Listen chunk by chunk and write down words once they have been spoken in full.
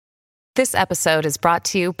This episode is brought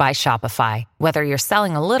to you by Shopify. Whether you're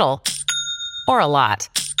selling a little or a lot,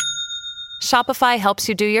 Shopify helps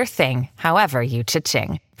you do your thing, however you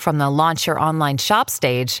cha-ching. From the launch your online shop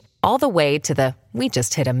stage, all the way to the we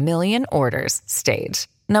just hit 1 million orders stage.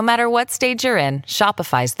 No matter what stage you're in,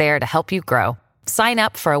 Shopify's there to help you grow. Sign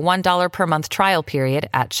up for a $1 per month trial period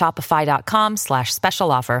at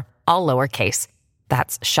shopify.com/special offer, all lowercase.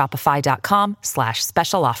 That's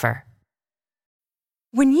shopify.com/special offer.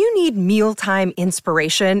 When you need mealtime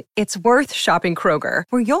inspiration, it's worth shopping Kroger,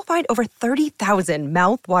 where you'll find over 30,000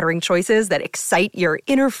 mouth-watering choices that excite your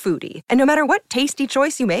inner foodie. And no matter what tasty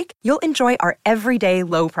choice you make, you'll enjoy our everyday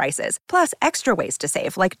low prices, plus extra ways to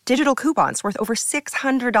save, like digital coupons worth over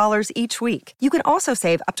 $600 each week. You can also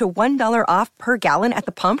save up to $1 off per gallon at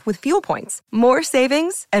the pump with fuel points. More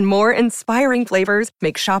savings and more inspiring flavors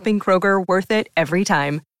make shopping Kroger worth it every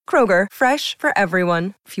time. Kroger, fresh for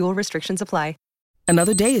everyone. Fuel restrictions apply.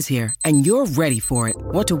 Another day is here, and you're ready for it.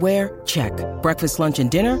 What to wear? Check. Breakfast, lunch, and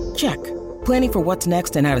dinner? Check. Planning for what's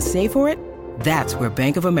next and how to save for it? That's where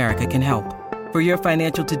Bank of America can help. For your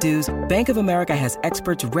financial to-dos, Bank of America has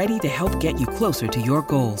experts ready to help get you closer to your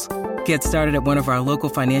goals. Get started at one of our local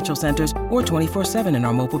financial centers or 24/7 in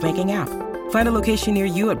our mobile banking app. Find a location near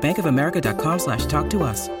you at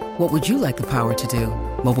bankofamerica.com/talktous. What would you like the power to do?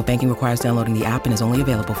 Mobile banking requires downloading the app and is only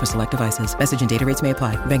available for select devices. Message and data rates may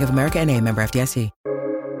apply. Bank of America N.A., member FDIC.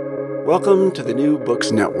 Welcome to the New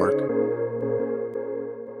Books Network.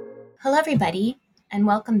 Hello, everybody, and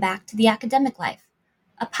welcome back to The Academic Life,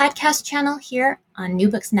 a podcast channel here on New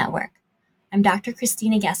Books Network. I'm Dr.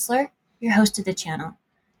 Christina Gessler, your host of the channel.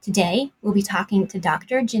 Today, we'll be talking to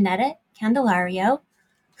Dr. Janetta Candelario,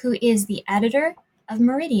 who is the editor of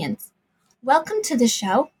Meridians. Welcome to the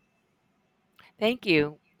show. Thank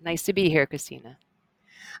you. Nice to be here, Christina.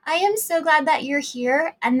 I am so glad that you're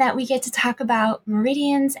here and that we get to talk about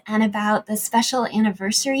Meridians and about the special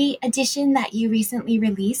anniversary edition that you recently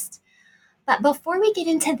released. But before we get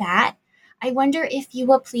into that, I wonder if you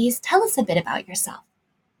will please tell us a bit about yourself.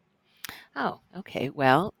 Oh, okay.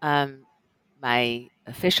 Well, my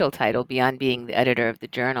official title, beyond being the editor of the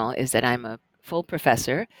journal, is that I'm a full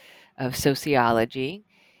professor of sociology,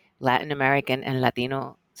 Latin American and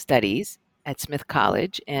Latino studies at Smith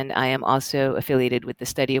College, and I am also affiliated with the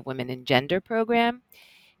Study of Women and Gender program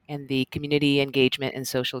and the Community Engagement and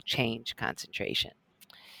Social Change concentration.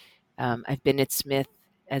 I've been at Smith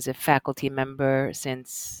as a faculty member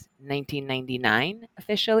since 1999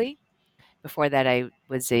 officially. Before that, I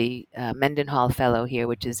was a Mendenhall Fellow here,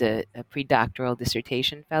 which is a pre-doctoral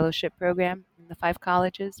dissertation fellowship program in the 5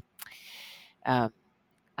 colleges. I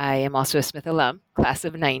am also a Smith alum, class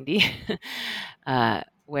of 90,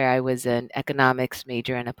 where I was an economics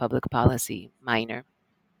major and a public policy minor.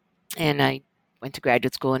 And I went to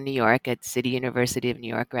graduate school in New York at City University of New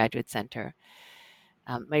York Graduate Center.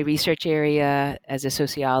 My research area as a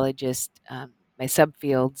sociologist, my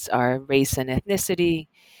subfields are race and ethnicity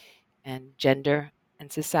and gender and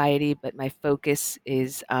society, but my focus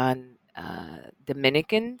is on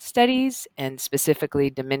Dominican studies and specifically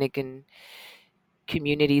Dominican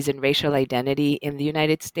communities and racial identity in the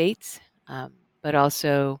United States, but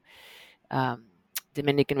also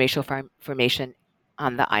Dominican racial formation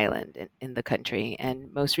on the island in the country.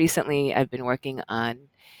 And most recently, I've been working on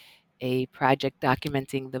a project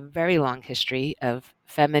documenting the very long history of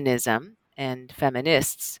feminism and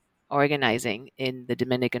feminists organizing in the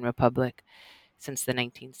Dominican Republic since the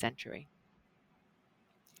 19th century.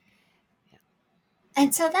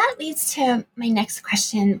 And so that leads to my next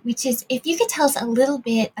question, which is if you could tell us a little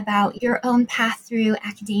bit about your own path through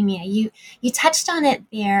academia. You touched on it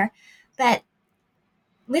there, but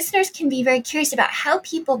listeners can be very curious about how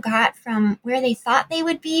people got from where they thought they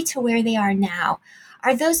would be to where they are now.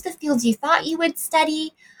 Are those the fields you thought you would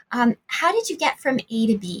study? How did you get from A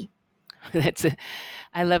to B?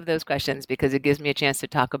 I love those questions because it gives me a chance to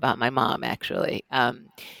talk about my mom, actually.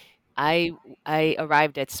 I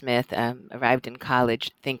arrived at Smith, arrived in college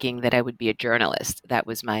thinking that I would be a journalist. That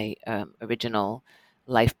was my original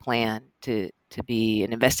life plan, to be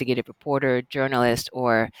an investigative reporter, journalist,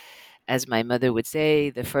 or as my mother would say,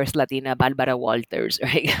 the first Latina Barbara Walters,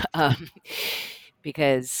 right?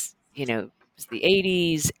 Because, it was the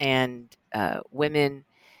 80s and women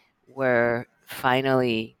were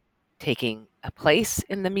finally taking a place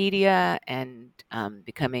in the media and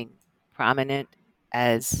becoming prominent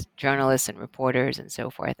as journalists and reporters and so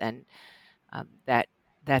forth. And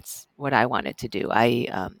that's what I wanted to do. I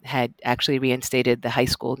had actually reinstated the high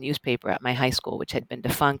school newspaper at my high school, which had been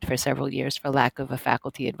defunct for several years for lack of a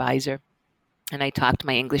faculty advisor. And I talked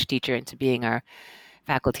my English teacher into being our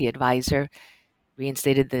faculty advisor,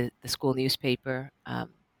 reinstated the school newspaper,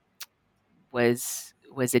 was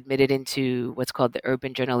admitted into what's called the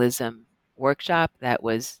Urban Journalism Workshop that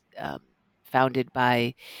was founded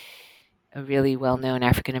by a really well-known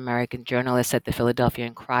African-American journalist at the Philadelphia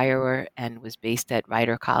Inquirer and was based at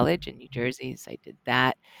Rider College in New Jersey. So I did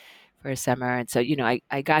that for a summer. And so,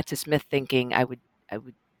 I got to Smith thinking I would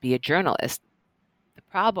be a journalist. The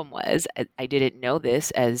problem was I didn't know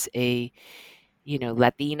this as a,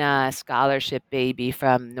 Latina scholarship baby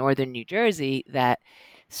from northern New Jersey, that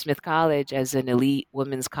Smith College, as an elite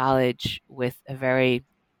women's college with a very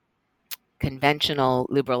conventional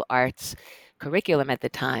liberal arts curriculum at the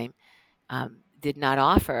time, did not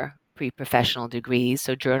offer pre-professional degrees.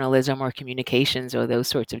 So journalism or communications or those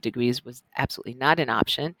sorts of degrees was absolutely not an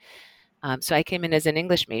option. So I came in as an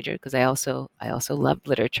English major because I also loved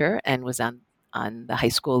literature and was on the high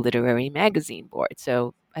school literary magazine board.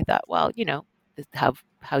 So I thought, well,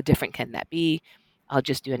 how different can that be? I'll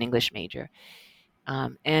just do an English major.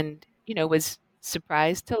 And was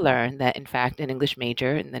surprised to learn that, in fact, an English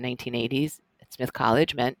major in the 1980s at Smith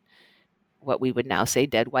College meant what we would now say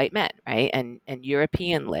dead white men, right? And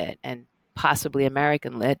European lit and possibly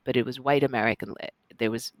American lit, but it was white American lit. There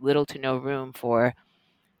was little to no room for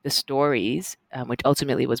the stories, which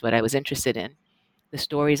ultimately was what I was interested in, the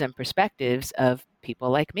stories and perspectives of people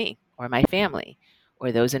like me or my family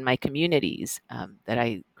or those in my communities that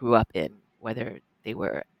I grew up in, whether they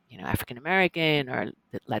were African American or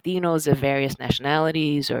Latinos of various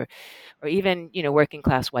nationalities, or even working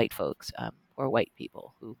class white folks or white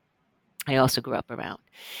people who I also grew up around.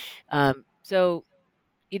 So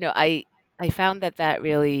I found that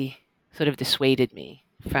really sort of dissuaded me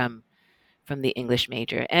from the English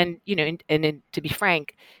major, and to be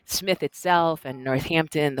frank, Smith itself and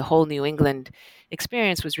Northampton, the whole New England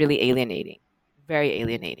experience was really alienating, very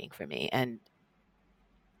alienating for me, and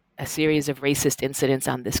a series of racist incidents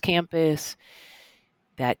on this campus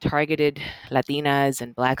that targeted Latinas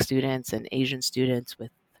and Black students and Asian students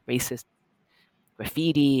with racist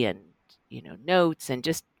graffiti and notes and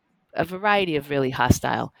just a variety of really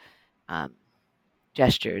hostile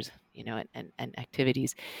gestures, and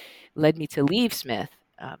activities led me to leave Smith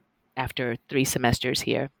after 3 semesters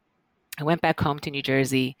here. I went back home to New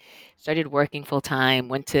Jersey, started working full time,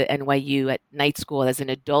 went to NYU at night school as an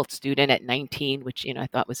adult student at 19, which, I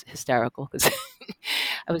thought was hysterical because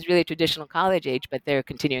I was really a traditional college age, but their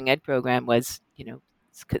continuing ed program was,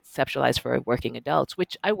 conceptualized for working adults,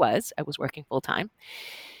 which I was working full time.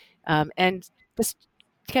 And just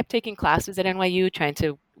kept taking classes at NYU, trying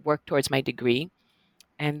to work towards my degree.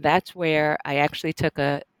 And that's where I actually took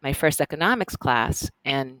my first economics class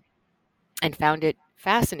and found it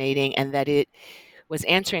fascinating, and that it was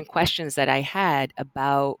answering questions that I had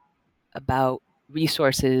about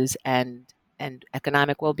resources and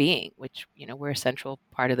economic well-being, which were a central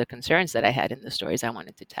part of the concerns that I had in the stories I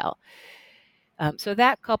wanted to tell. So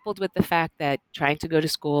that, coupled with the fact that trying to go to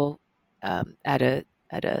school at a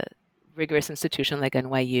rigorous institution like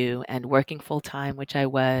NYU and working full time, which I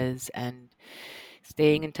was, and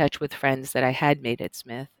staying in touch with friends that I had made at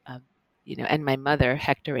Smith, and my mother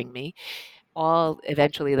hectoring me, all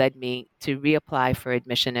eventually led me to reapply for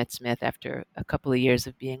admission at Smith after a couple of years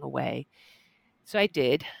of being away. So I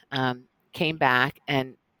did, came back,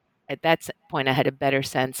 and at that point I had a better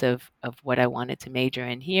sense of what I wanted to major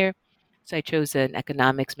in here. So I chose an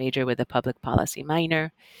economics major with a public policy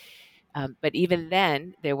minor. But even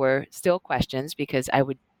then, there were still questions because I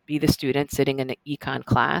would be the student sitting in an econ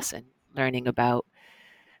class and learning about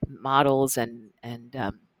models and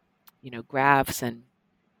graphs and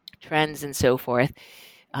trends and so forth,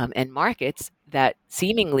 and markets that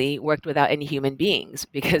seemingly worked without any human beings,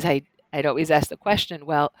 because I'd always ask the question,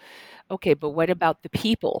 well, okay, but what about the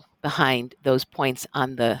people behind those points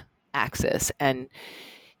on the axis? And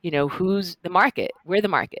who's the market? We're the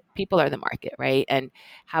market. People are the market, right? And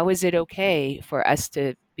how is it okay for us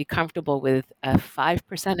to be comfortable with a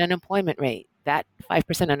 5% unemployment rate? That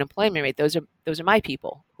 5% unemployment rate, those are my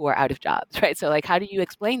people who are out of jobs, right? So how do you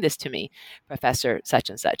explain this to me, Professor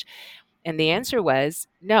such and such? And the answer was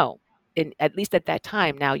no. At least at that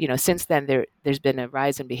time. Now, since then there's been a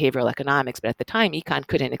rise in behavioral economics, but at the time, econ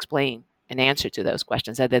couldn't explain an answer to those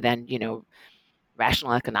questions other than,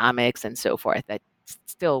 rational economics and so forth. That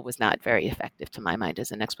still was not very effective to my mind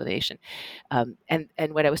as an explanation. And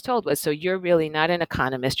what I was told was, so you're really not an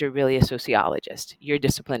economist, you're really a sociologist. Your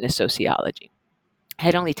discipline is sociology. I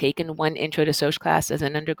had only taken one intro to Soc class as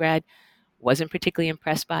an undergrad, wasn't particularly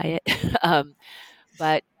impressed by it.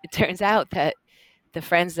 But it turns out that the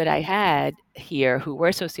friends that I had here who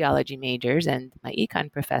were sociology majors and my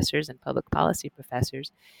econ professors and public policy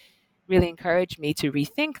professors really encouraged me to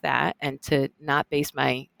rethink that and to not base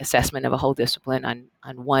my assessment of a whole discipline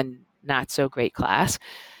on one not so great class.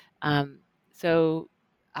 So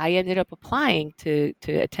I ended up applying to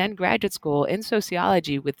attend graduate school in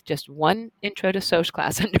sociology with just one intro to Soc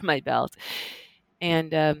class under my belt,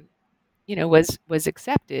 and was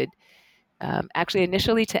accepted. Actually,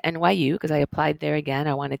 initially to NYU because I applied there again.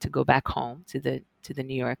 I wanted to go back home to the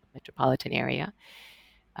New York metropolitan area.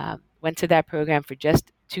 Went to that program for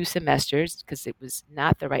just 2 semesters because it was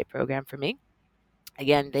not the right program for me.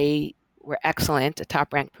 Again, they were excellent, a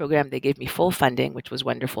top-ranked program. They gave me full funding, which was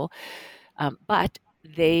wonderful. But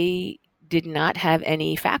they did not have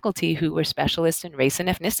any faculty who were specialists in race and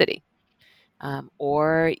ethnicity,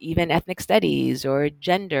 or even ethnic studies or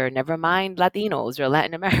gender, never mind Latinos or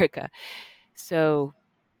Latin America. So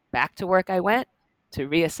back to work I went to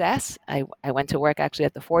reassess. I went to work actually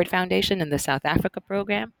at the Ford Foundation in the South Africa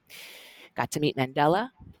program. Got to meet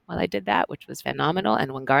Mandela while I did that, which was phenomenal,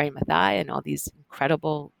 and Wangari Maathai and all these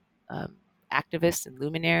incredible activists and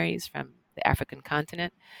luminaries from the African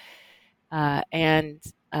continent. And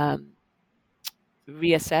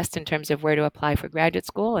reassessed in terms of where to apply for graduate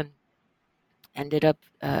school, and ended up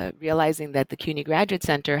realizing that the CUNY Graduate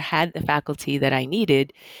Center had the faculty that I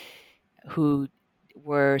needed, who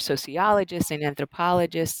were sociologists and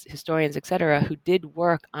anthropologists, historians, et cetera, who did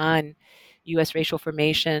work on U.S. racial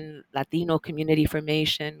formation, Latino community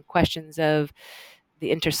formation, questions of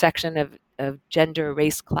the intersection of gender,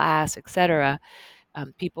 race, class, et cetera.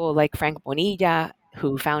 People like Frank Bonilla,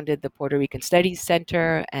 who founded the Puerto Rican Studies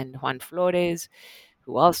Center, and Juan Flores,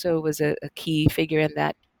 who also was a key figure in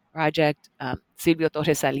that project, Silvio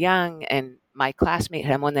Torres Aliang, and my classmate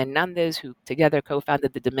Ramon Hernandez, who together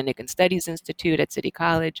co-founded the Dominican Studies Institute at City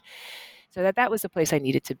College. So that was the place I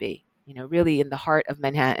needed to be, really in the heart of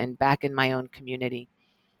Manhattan, back in my own community,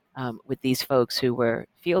 with these folks who were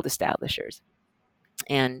field establishers.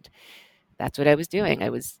 And that's what I was doing. I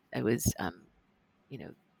was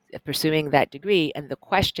pursuing that degree, and the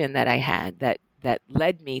question that I had that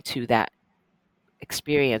led me to that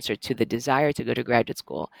experience, or to the desire to go to graduate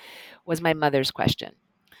school, was my mother's question.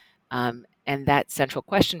 And that central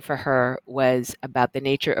question for her was about the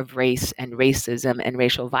nature of race and racism and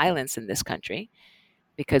racial violence in this country.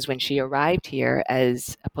 Because when she arrived here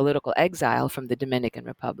as a political exile from the Dominican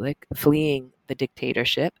Republic, fleeing the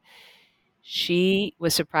dictatorship, she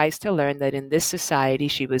was surprised to learn that in this society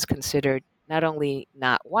she was considered not only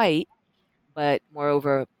not white, but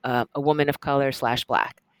moreover a woman of color /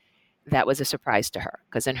 black. That was a surprise to her,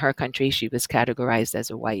 because in her country she was categorized as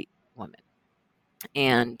a white woman.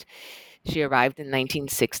 And she arrived in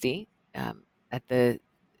 1960 at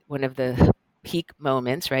one of the peak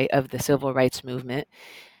moments, right, of the civil rights movement,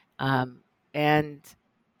 and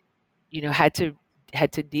had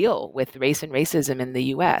to deal with race and racism in the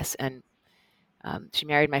U.S. And she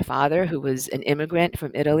married my father, who was an immigrant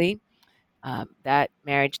from Italy. That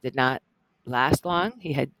marriage did not last long.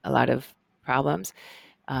 He had a lot of problems.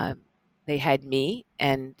 They had me,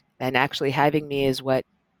 and actually having me is what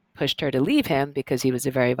pushed her to leave him, because he was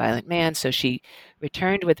a very violent man. So she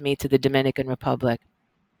returned with me to the Dominican Republic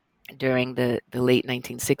during the late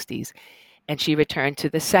 1960s. And she returned to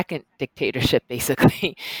the second dictatorship,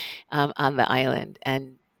 basically, on the island.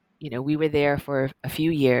 And, we were there for a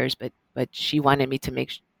few years, but she wanted me to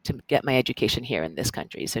get my education here in this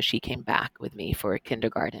country. So she came back with me for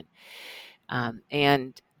kindergarten.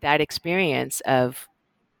 And that experience of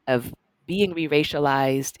being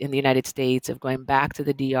re-racialized in the United States, of going back to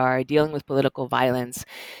the DR, dealing with political violence,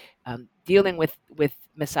 dealing with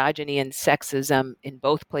misogyny and sexism in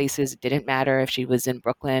both places. It didn't matter if she was in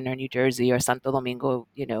Brooklyn or New Jersey or Santo Domingo,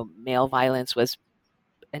 male violence was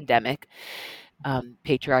endemic.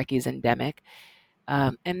 Patriarchy is endemic.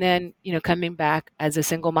 And then, coming back as a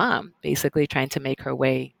single mom, basically trying to make her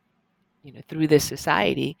way, through this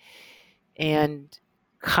society, and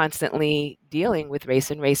constantly dealing with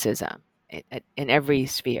race and racism in every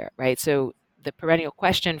sphere, right? So the perennial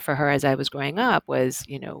question for her as I was growing up was,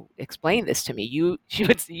 explain this to me. You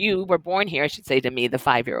were born here, I should say to me, the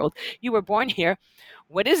 5-year-old, you were born here.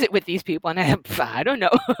 What is it with these people? And I don't know.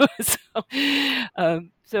 So,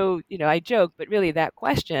 I joke, but really that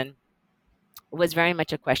question was very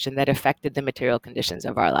much a question that affected the material conditions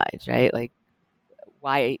of our lives, right? Like,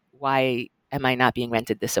 why am I not being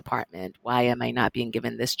rented this apartment? Why am I not being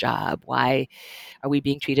given this job? Why are we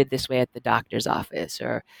being treated this way at the doctor's office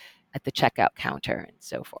or at the checkout counter, and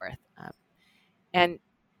so forth? And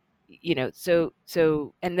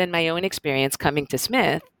then my own experience coming to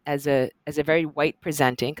Smith as a very white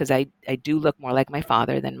presenting, because I do look more like my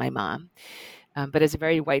father than my mom, but as a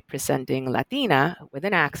very white presenting Latina with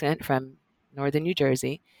an accent from northern New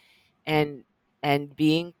Jersey, and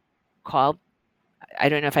being called I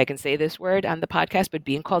don't know if I can say this word on the podcast, but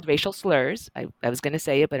being called racial slurs. I was going to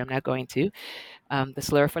say it, but I'm not going to. The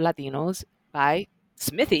slur for Latinos by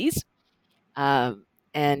Smithies,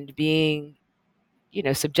 and being,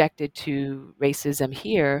 subjected to racism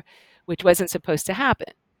here, which wasn't supposed to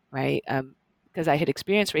happen, right? Because I had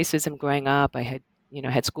experienced racism growing up. I had,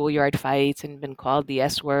 had schoolyard fights and been called the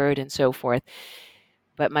S word and so forth.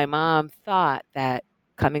 But my mom thought that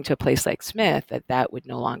coming to a place like Smith, that would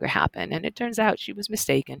no longer happen. And it turns out she was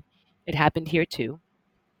mistaken. It happened here too.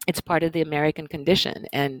 It's part of the American condition.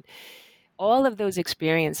 And all of those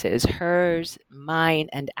experiences, hers, mine,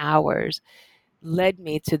 and ours, led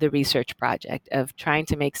me to the research project of trying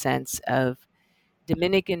to make sense of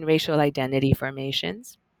Dominican racial identity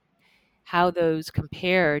formations, how those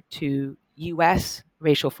compare to U.S.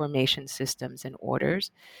 racial formation systems and orders,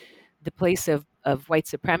 the place of white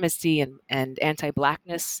supremacy and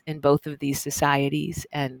anti-Blackness in both of these societies,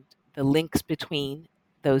 and the links between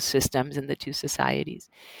those systems and the two societies,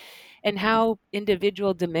 and how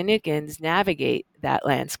individual Dominicans navigate that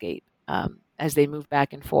landscape as they move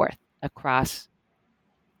back and forth across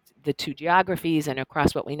the two geographies and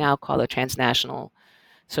across what we now call a transnational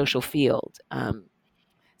social field.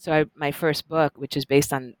 My first book, which is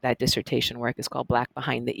based on that dissertation work, is called Black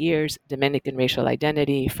Behind the Ears, Dominican Racial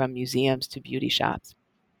Identity from Museums to Beauty Shops,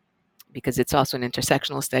 because it's also an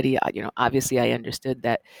intersectional study. Obviously I understood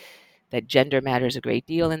that gender matters a great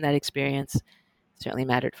deal in that experience. It certainly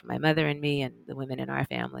mattered for my mother and me and the women in our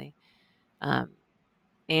family. And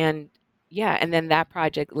then that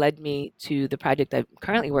project led me to the project I'm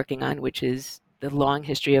currently working on, which is the long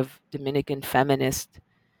history of Dominican feminist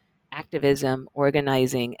activism,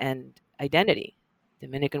 organizing, and identity.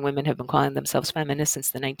 Dominican women have been calling themselves feminists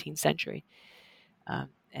since the 19th century.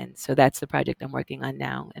 And so that's the project I'm working on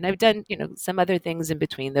now. And I've done, some other things in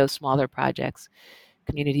between those smaller projects,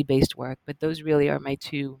 community-based work, but those really are my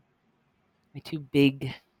two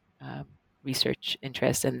big research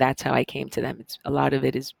interests, and that's how I came to them. A lot of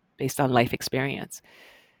it is based on life experience,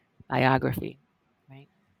 biography, right?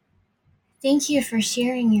 Thank you for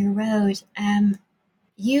sharing your road.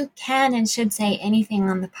 You can and should say anything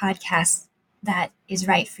on the podcast that is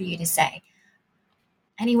right for you to say.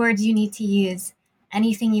 Any words you need to use,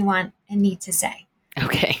 anything you want and need to say.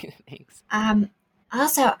 Okay, thanks.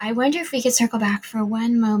 Also, I wonder if we could circle back for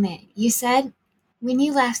one moment. You said when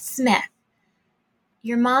you left Smith,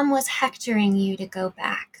 your mom was hectoring you to go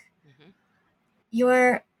back. Mm-hmm.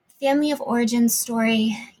 Your family of origin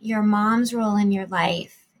story, your mom's role in your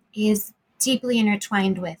life, is deeply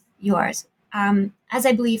intertwined with yours. As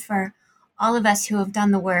I believe for all of us who have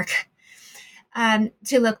done the work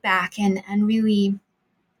to look back and really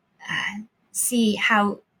see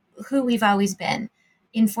who we've always been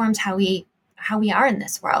informed how we are in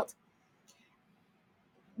this world.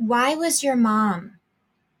 Why was your mom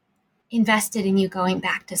invested in you going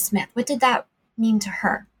back to Smith? What did that mean to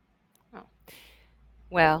her? Oh.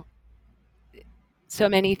 Well, so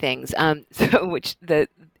many things.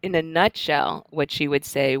 In a nutshell, what she would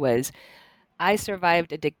say was, I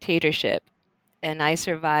survived a dictatorship, and I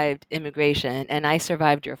survived immigration, and I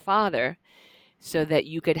survived your father so that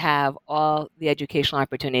you could have all the educational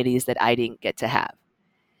opportunities that I didn't get to have.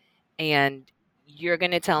 And you're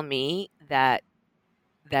going to tell me that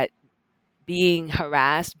being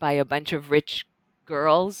harassed by a bunch of rich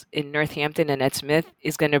girls in Northampton and at Smith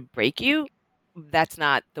is going to break you? That's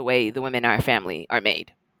not the way the women in our family are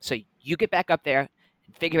made. So you get back up there and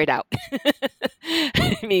figure it out.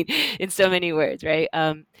 I mean, in so many words, right?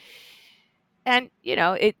 And,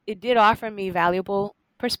 it did offer me valuable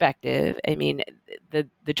perspective. I mean,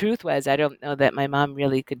 the truth was, I don't know that my mom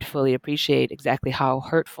really could fully appreciate exactly how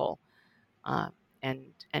hurtful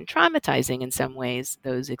and traumatizing in some ways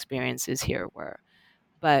those experiences here were.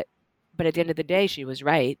 But at the end of the day, she was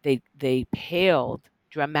right. They paled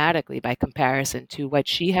dramatically by comparison to what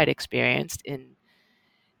she had experienced in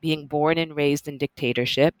being born and raised in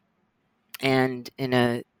dictatorship and in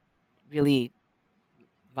a really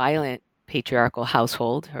violent patriarchal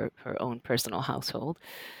household, her own personal household.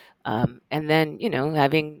 And then,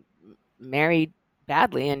 having married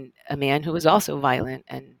badly and a man who was also violent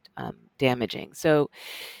and damaging. So,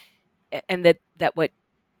 and that what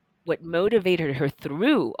motivated her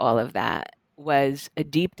through all of that was a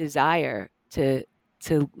deep desire to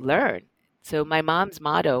learn. So my mom's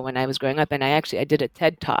motto when I was growing up, and I did a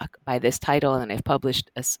TED Talk by this title, and I've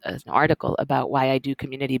published an article about why I do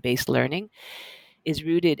community-based learning, is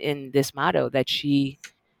rooted in this motto that she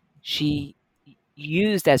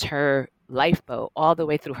used as her lifeboat all the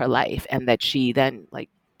way through her life, and that she then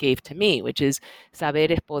gave to me, which is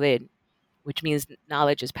saber es poder. which means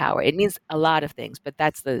knowledge is power. It means a lot of things, but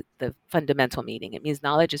that's the fundamental meaning. It means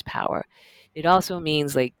knowledge is power. It also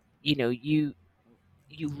means like, you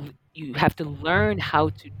have to learn how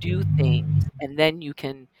to do things, and then you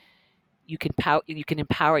can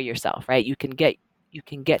empower yourself, right? You can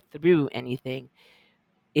get through anything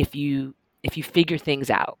if you figure things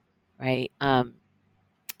out, right?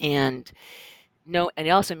 And no, and it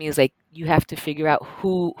also means like you have to figure out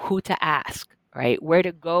who to ask, right? Where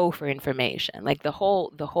to go for information, like the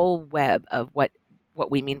whole web of what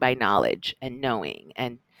we mean by knowledge and knowing,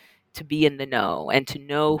 and to be in the know, and to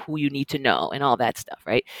know who you need to know, and all that stuff,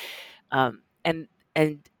 right? And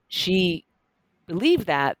she believed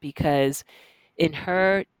that because in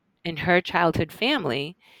her childhood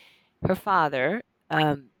family, her father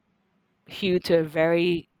hewed to a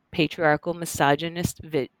very patriarchal, misogynist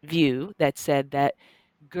view that said that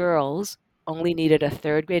girls only needed a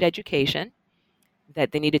third grade education,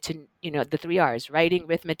 that they needed to, the three R's: writing,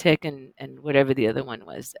 arithmetic, and whatever the other one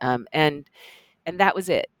was, and that was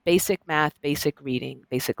it: basic math, basic reading,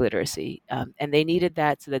 basic literacy, and they needed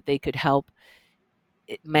that so that they could help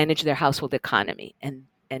manage their household economy, and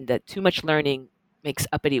that too much learning makes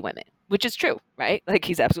uppity women, which is true, right? Like,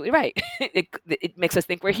 he's absolutely right. It makes us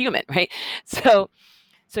think we're human, right? So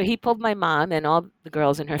he pulled my mom and all the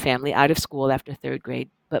girls in her family out of school after third grade.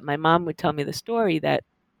 But my mom would tell me the story that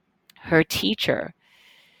her teacher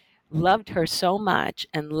loved her so much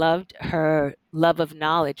and loved her love of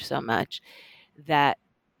knowledge so much that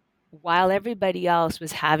while everybody else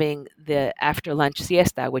was having the after lunch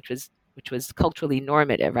siesta, which was culturally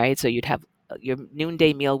normative, right? So you'd have your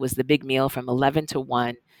noonday meal was the big meal from 11 to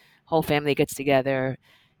 1. Whole family gets together,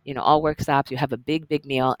 all work stops. You have a big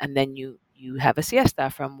meal, and then you have a siesta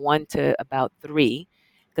from 1 to about 3,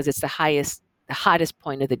 because it's the hottest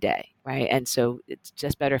point of the day, right? And so it's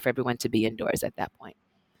just better for everyone to be indoors at that point.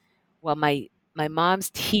 Well, my mom's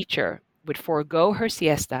teacher would forego her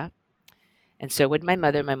siesta, and so would my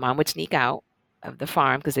mother. My mom would sneak out of the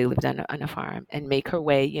farm, because they lived on a farm, and make her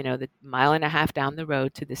way, the mile and a half down the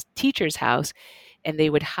road to this teacher's house, and they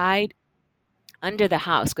would hide under the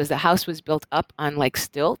house, because the house was built up on like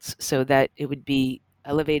stilts so that it would be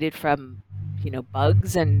elevated from,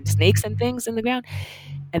 bugs and snakes and things in the ground.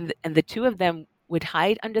 And the two of them would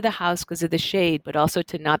hide under the house because of the shade, but also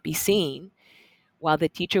to not be seen, while the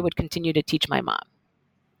teacher would continue to teach my mom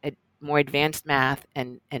more advanced math,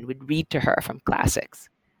 and would read to her from classics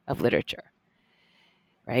of literature,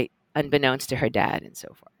 right? Unbeknownst to her dad and so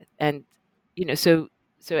forth. And, so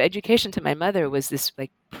education to my mother was this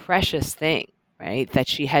like precious thing, right? That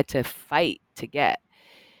she had to fight to get.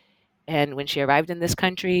 And when she arrived in this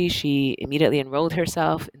country, she immediately enrolled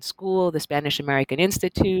herself in school, the Spanish American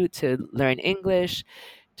Institute, to learn English,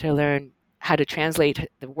 to learn how to translate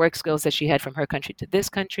the work skills that she had from her country to this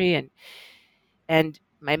country. And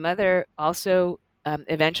my mother also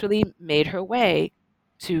eventually made her way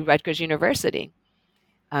to Rutgers University.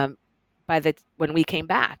 When we came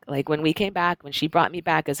back, when she brought me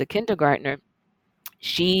back as a kindergartner,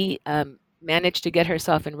 she managed to get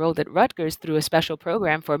herself enrolled at Rutgers through a special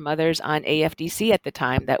program for mothers on AFDC at the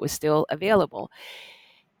time that was still available.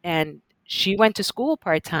 And she went to school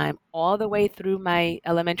part-time all the way through my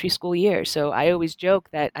elementary school years. So I always joke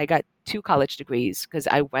that I got 2 college degrees because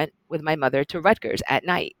I went with my mother to Rutgers at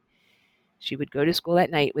night. She would go to school at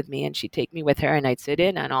night with me, and she'd take me with her, and I'd sit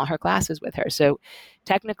in on all her classes with her. So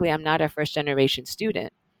technically, I'm not a first-generation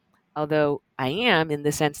student, although I am in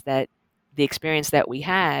the sense that the experience that we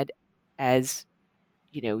had as,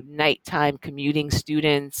 nighttime commuting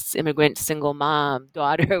students, immigrant, single mom,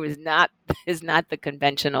 daughter is not the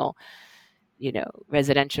conventional,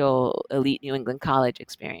 residential elite New England college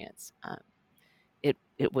experience.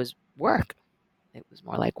 It was work. It was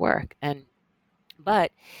more like work.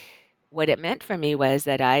 But what it meant for me was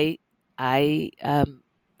that I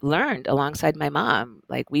learned alongside my mom.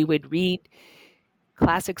 Like, we would read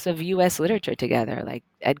classics of U.S. literature together, like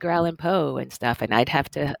Edgar Allan Poe and stuff, and I'd have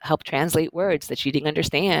to help translate words that she didn't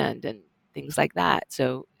understand and things like that.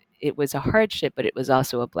 So it was a hardship, but it was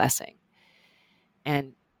also a blessing.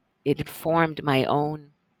 And it informed my own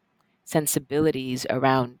sensibilities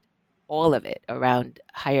around all of it, around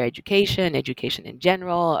higher education in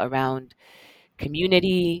general, around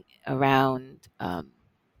community, around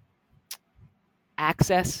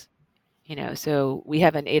access. So we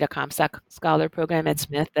have an Ada Comstock Scholar program at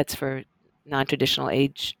Smith that's for non-traditional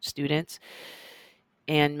age students.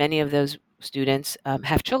 And many of those students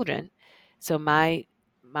have children. So my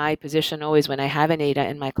position always when I have an Ada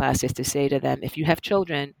in my class is to say to them, if you have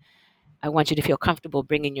children, I want you to feel comfortable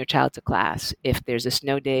bringing your child to class. If there's a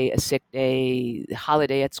snow day, a sick day, a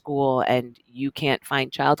holiday at school, and you can't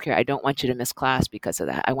find childcare, I don't want you to miss class because of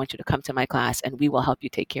that. I want you to come to my class and we will help you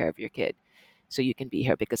take care of your kid so you can be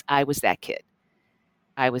here, because I was that kid.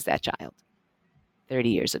 I was that child 30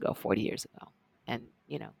 years ago, 40 years ago. And,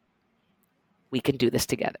 we can do this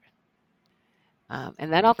together.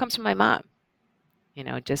 And that all comes from my mom,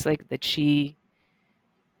 just like that she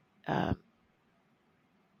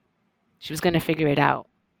was going to figure it out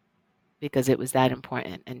because it was that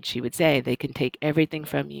important. And she would say, they can take everything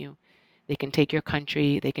from you. They can take your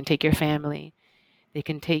country. They can take your family. They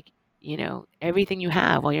can take, everything you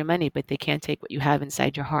have, all your money, but they can't take what you have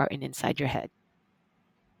inside your heart and inside your head.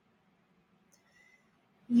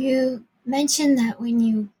 You mentioned that when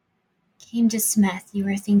you came to Smith, you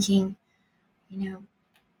were thinking,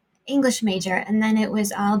 English major, and then it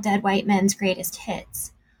was all Dead White Men's greatest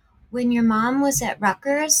hits. When your mom was at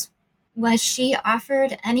Rutgers, was she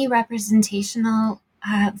offered any representational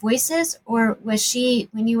voices, or was she,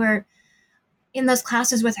 when you were in those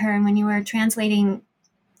classes with her and when you were translating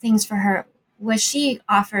things for her, was she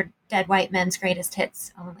offered Dead White Men's greatest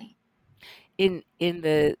hits only? In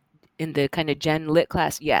the kind of Gen Lit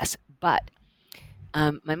class, yes. But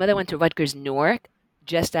my mother went to Rutgers Newark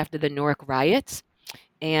just after the Newark riots,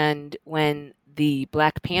 and when the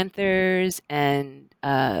Black Panthers and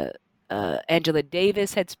Angela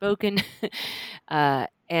Davis had spoken,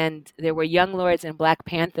 and there were Young Lords and Black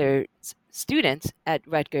Panther students at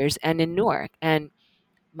Rutgers and in Newark, and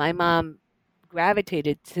my mom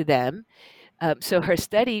gravitated to them. So her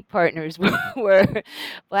study partners were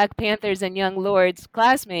Black Panthers and Young Lords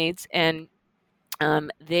classmates, and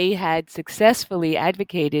they had successfully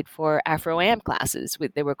advocated for Afro-Am classes.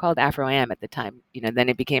 They were called Afro-Am at the time. Then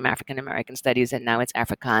it became African American Studies, and now it's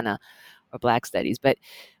Africana or Black Studies. But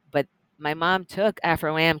my mom took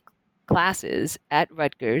Afro-Am classes at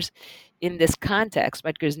Rutgers in this context,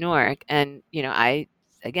 Rutgers Newark, and I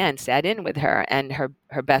again sat in with her, and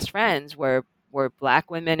her best friends were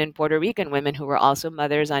Black women and Puerto Rican women who were also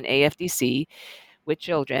mothers on AFDC with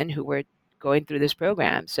children who were going through this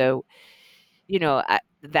program. So,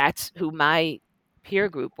 that's who my peer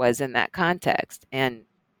group was in that context. And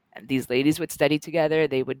these ladies would study together.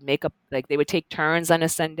 They would they would take turns on a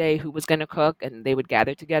Sunday who was going to cook, and they would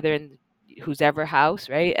gather together in whose ever house,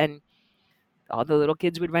 right? And all the little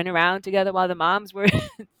kids would run around together while the moms were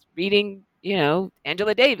reading,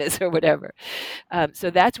 Angela Davis or whatever. So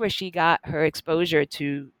that's where she got her exposure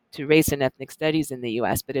to race and ethnic studies in the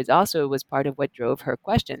U.S. But it also was part of what drove her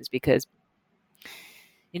questions, because,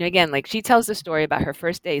 again, like she tells the story about her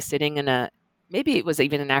first day sitting in maybe it was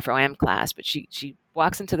even an Afro-Am class, but she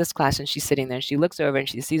walks into this class and she's sitting there and she looks over and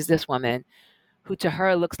she sees this woman who to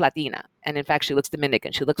her looks Latina. And in fact, she looks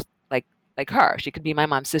Dominican. She looks like her. She could be my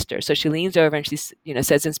mom's sister. So she leans over and she,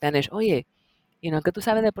 says in Spanish, oye, ¿qué tú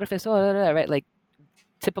sabes del profesor? Right? Like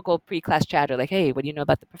typical pre-class chatter, like, hey, what do you know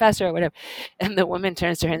about the professor or whatever? And the woman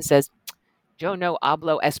turns to her and says, yo no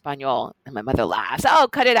hablo español. And my mother laughs. Oh,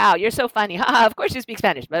 cut it out. You're so funny. Ha, of course you speak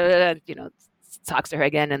Spanish. Talks to her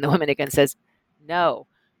again. And the woman again says, no,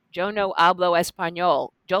 yo no hablo español.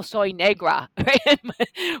 Yo soy negra, right?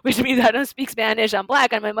 Which means I don't speak Spanish. I'm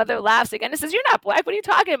Black. And my mother laughs again and says, you're not Black. What are you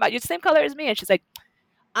talking about? You're the same color as me. And she's like,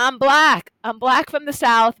 I'm Black. I'm Black from the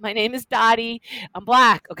South. My name is Dottie. I'm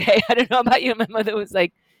Black. Okay. I don't know about you. My mother was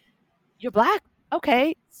like, you're Black?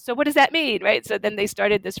 Okay. So what does that mean? Right. So then they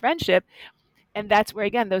started this friendship. And that's where,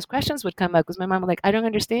 again, those questions would come up, because my mom was like, I don't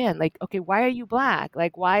understand. Like, okay, why are you Black?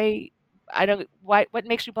 Like, what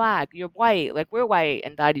makes you Black? You're white. Like, we're white.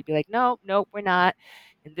 And Dottie'd be like, no, we're not.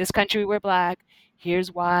 In this country, we're Black.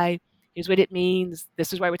 Here's why. Here's what it means.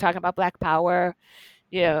 This is why we're talking about Black power,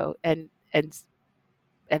 and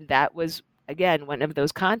that was, again, one of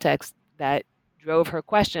those contexts that drove her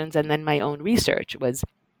questions. And then my own research was,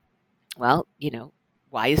 well,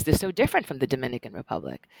 why is this so different from the Dominican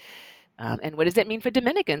Republic? And what does it mean for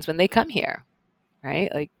Dominicans when they come here,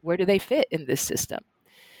 right? Like, where do they fit in this system?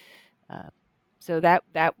 So that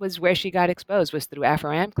was where she got exposed, was through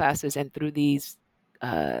Afro-Am classes and through these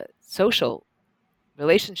social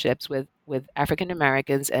relationships with African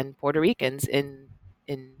Americans and Puerto Ricans in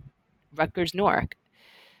Rutgers Newark,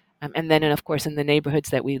 and then, of course, in the neighborhoods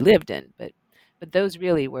that we lived in. But those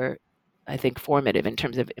really were, I think, formative in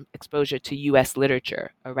terms of exposure to U.S.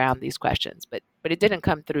 literature around these questions. But it didn't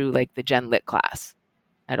come through like the Gen Lit class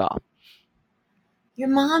at all. Your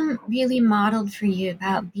mom really modeled for you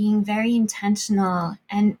about being very intentional,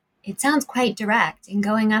 and it sounds quite direct, in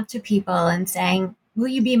going up to people and saying, will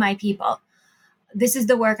you be my people? This is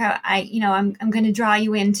the work I'm going to draw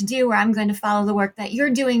you in to do, or I'm going to follow the work that you're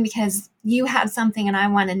doing because you have something and I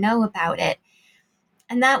want to know about it.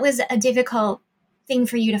 And that was a difficult thing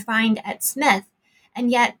for you to find at Smith.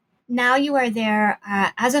 And yet now you are there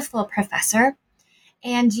as a full professor,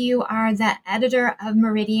 and you are the editor of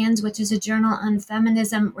Meridians, which is a journal on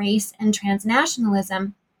feminism, race, and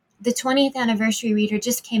transnationalism. The 20th anniversary reader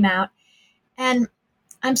just came out, and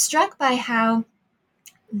I'm struck by how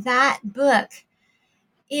that book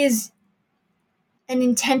is an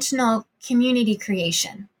intentional community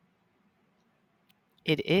creation.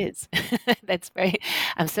 It is.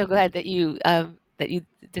 I'm so glad that you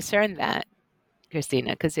discern that,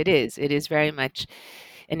 Christina, because it is. It is very much,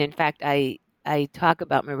 and in fact, I talk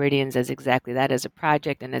about Meridians as exactly that, as a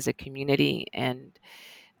project and as a community. And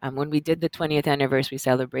when we did the 20th anniversary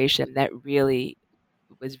celebration, that really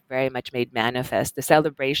was very much made manifest. The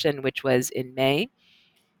celebration, which was in May,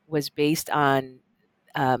 was based on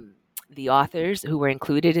the authors who were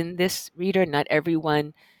included in this reader. Not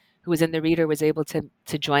everyone who was in the reader was able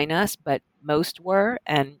to join us, but most were.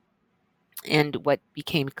 And what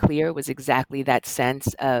became clear was exactly that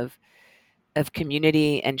sense of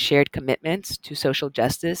community and shared commitments to social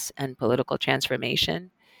justice and political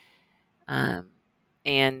transformation,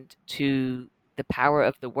 and to the power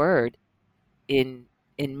of the word in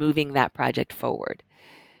moving that project forward.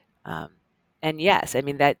 And yes, I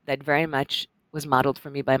mean, that very much was modeled for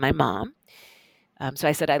me by my mom. So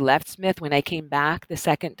I said I left Smith. When I came back the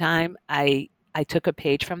second time, I took a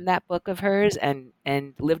page from that book of hers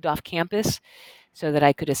and lived off campus so that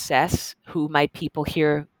I could assess who my people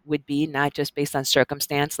here would be, not just based on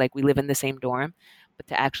circumstance, like we live in the same dorm, but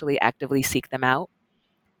to actually actively seek them out.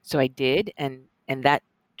 So I did, and that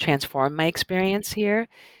transformed my experience here.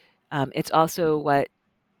 It's also what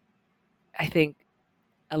I think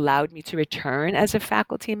allowed me to return as a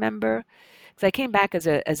faculty member. Because I came back as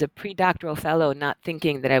a pre-doctoral fellow, not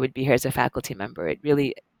thinking that I would be here as a faculty member. It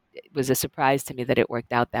was a surprise to me that it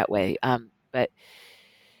worked out that way. But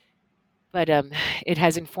it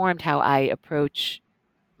has informed how I approach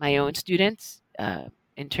my own students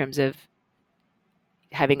in terms of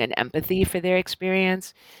having an empathy for their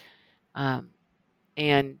experience,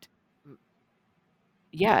 and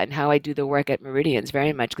and how I do the work at Meridians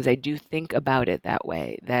very much, because I do think about it that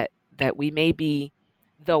way, that we may be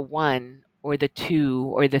the one or the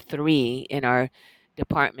two or the three in our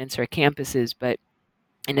departments or campuses, but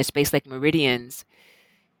in a space like Meridians,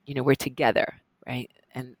 we're together, right?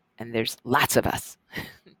 And there's lots of us.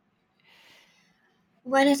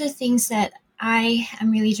 One of the things that I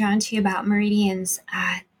am really drawn to about Meridians,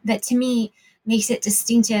 that to me makes it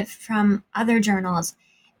distinctive from other journals,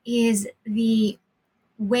 is the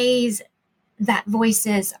ways that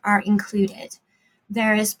voices are included.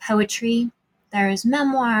 There is poetry, there is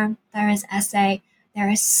memoir, there is essay, there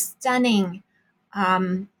is stunning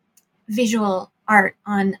visual art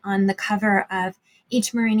on the cover of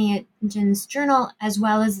each Meridians journal, as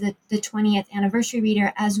well as the 20th anniversary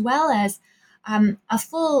reader, as well as a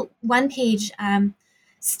full one-page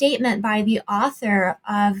statement by the author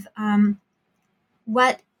of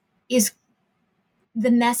what is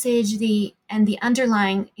the message, and the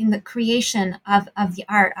underlying in the creation of the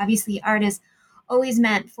art. Obviously, art is always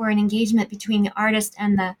meant for an engagement between the artist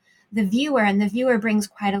and the viewer, and the viewer brings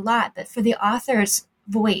quite a lot. But for the author's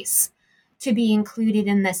voice to be included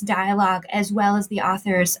in this dialogue, as well as the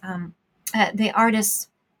author's, the artist's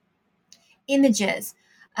images,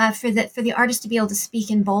 for the artist to be able to speak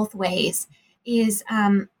in both ways is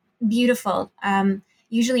beautiful.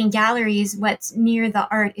 Usually in galleries, what's near the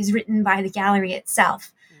art is written by the gallery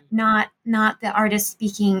itself, not the artist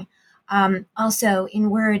speaking also in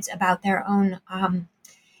words about their own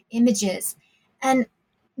images. And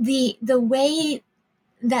the way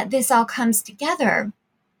that this all comes together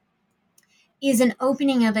is an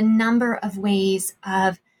opening of a number of ways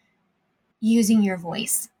of using your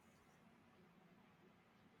voice.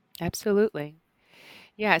 Absolutely.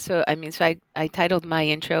 Yeah, so I titled my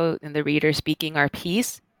intro in the reader "Speaking Our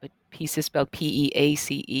Piece," but piece is spelled Peace,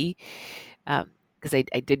 because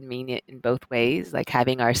I did mean it in both ways, like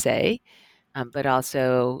having our say, but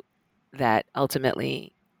also that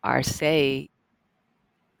ultimately our say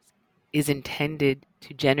is intended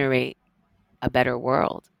to generate a better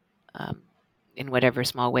world, in whatever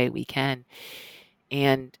small way we can.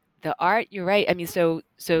 And the art, you're right. I mean, so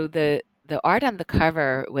the art on the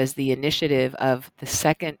cover was the initiative of the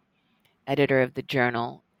second editor of the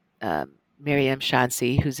journal, Miriam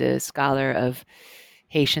Shansi, who's a scholar of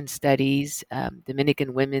Haitian studies,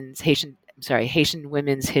 Haitian women's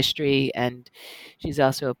history, and she's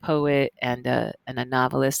also a poet and a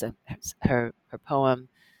novelist. Her poem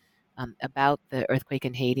about the earthquake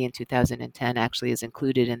in Haiti in 2010 actually is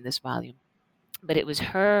included in this volume. But it was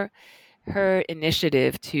her her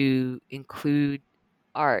initiative to include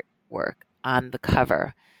artwork on the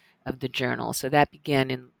cover of the journal. So that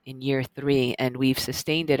began in year 3, and we've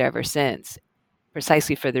sustained it ever since,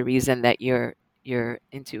 precisely for the reason that you're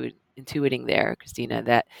intuiting there, Christina,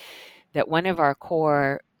 that one of our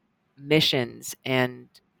core missions and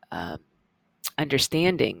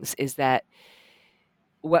understandings is that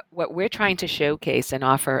what we're trying to showcase and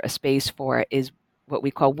offer a space for is what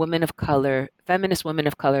we call women of color, feminist women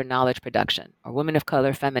of color knowledge production, or women of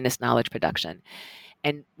color feminist knowledge production.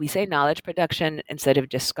 And we say knowledge production instead of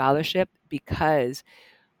just scholarship because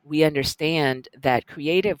we understand that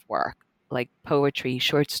creative work like poetry,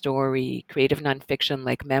 short story, creative nonfiction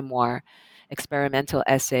like memoir, experimental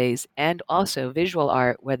essays, and also visual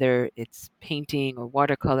art, whether it's painting or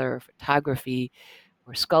watercolor or photography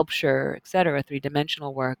or sculpture, etc.,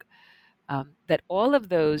 three-dimensional work, that all of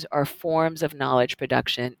those are forms of knowledge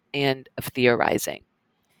production and of theorizing,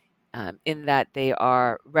 in that they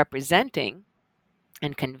are representing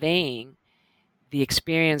and conveying the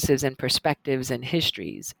experiences and perspectives and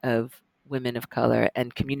histories of women of color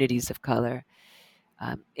and communities of color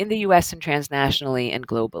in the US and transnationally and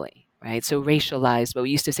globally, right? So racialized, but we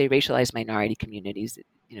used to say racialized minority communities,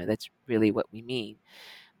 that's really what we mean.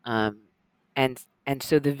 And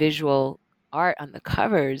so the visual art on the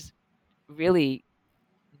covers really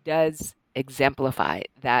does exemplify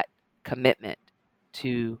that commitment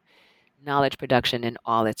to knowledge production in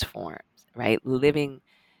all its forms, right?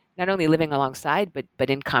 Not only living alongside, but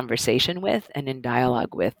in conversation with and in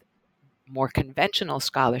dialogue with more conventional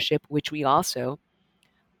scholarship, which we also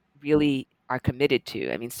really are committed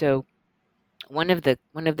to. I mean, so one of the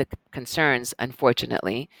concerns,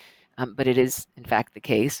 unfortunately, but it is in fact the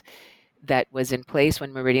case, that was in place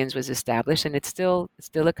when Meridians was established, and it's still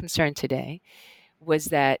a concern today, was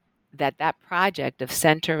that project of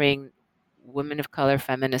centering women of color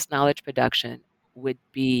feminist knowledge production would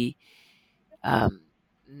be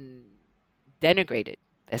denigrated,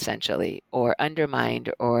 essentially, or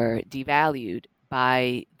undermined or devalued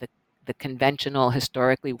by the conventional,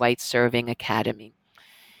 historically white-serving academy.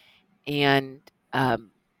 And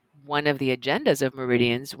one of the agendas of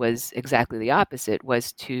Meridians was exactly the opposite,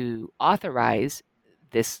 was to authorize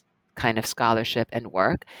this kind of scholarship and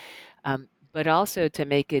work, but also to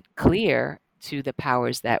make it clear to the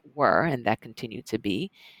powers that were and that continue to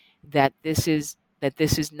be that this is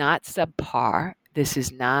not subpar, this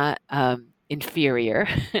is not inferior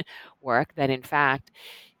work, that in fact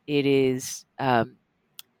it is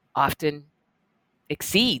often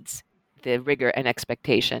exceeds the rigor and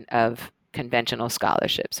expectation of conventional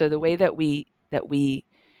scholarship. So the way that we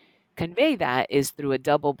convey that is through a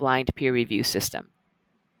double-blind peer review system.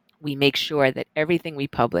 We make sure that everything we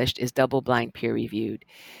published is double-blind peer reviewed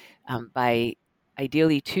by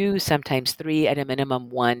ideally 2, sometimes 3, at a minimum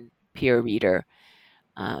 1 peer reader,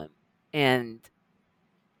 and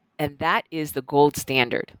that is the gold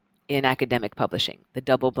standard in academic publishing, the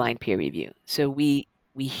double-blind peer review. So we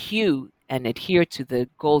hew and adhere to the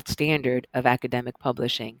gold standard of academic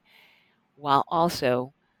publishing, while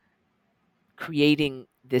also creating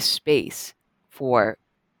this space for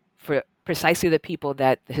precisely the people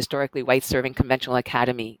that the historically white-serving conventional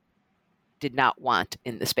academy did not want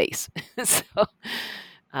in the space. So,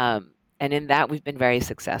 and in that we've been very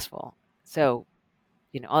successful. So,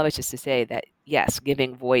 all of it's just to say that, yes,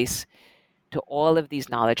 giving voice to all of these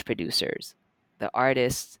knowledge producers, the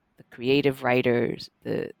artists, the creative writers,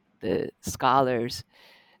 the scholars,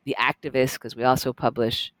 the activists, because we also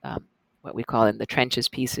publish what we call in the trenches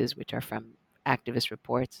pieces, which are from activist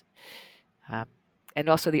reports, and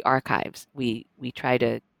also the archives. We try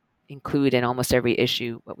to include in almost every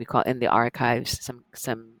issue what we call in the archives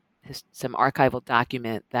some archival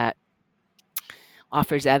document that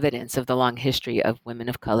offers evidence of the long history of women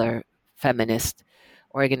of color feminist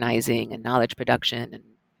organizing and knowledge production and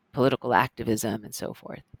political activism and so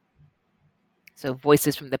forth. So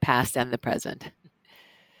voices from the past and the present.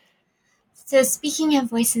 So speaking of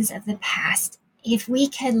voices of the past, if we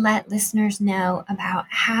could let listeners know about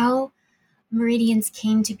how Meridians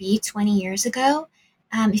came to be 20 years ago,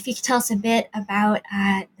 if you could tell us a bit about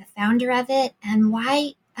the founder of it and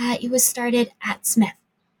why it was started at Smith.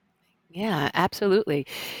 Yeah, absolutely.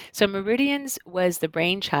 So Meridians was the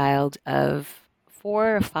brainchild of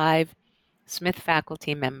 4 or 5 Smith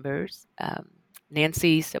faculty members.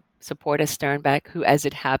 Nancy Soporta Sternbeck, who, as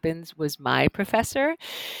it happens, was my professor.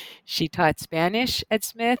 She taught Spanish at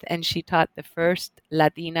Smith, and she taught the first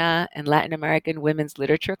Latina and Latin American women's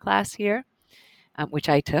literature class here, which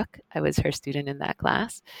I took. I was her student in that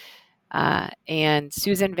class. And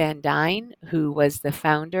Susan Van Dyne, who was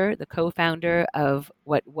the co-founder of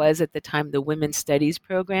what was at the time the Women's Studies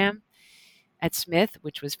program at Smith,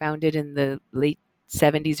 which was founded in the late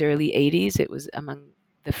 70s, early 80s. It was among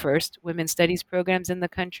the first women's studies programs in the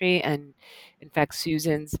country. And in fact,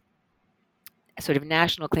 Susan's sort of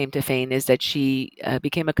national claim to fame is that she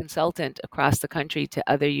became a consultant across the country to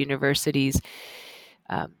other universities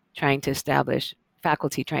trying to establish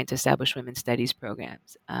women's studies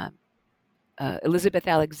programs. Elizabeth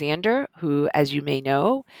Alexander, who, as you may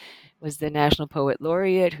know, was the National Poet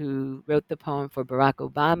Laureate who wrote the poem for Barack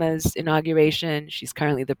Obama's inauguration. She's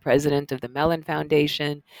currently the president of the Mellon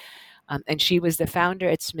Foundation. And she was the founder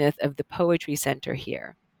at Smith of the Poetry Center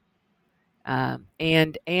here.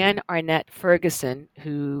 And Anne Arnett Ferguson,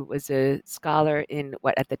 who was a scholar in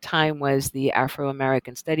what at the time was the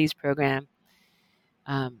Afro-American Studies program,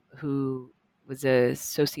 who was a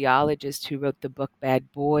sociologist who wrote the book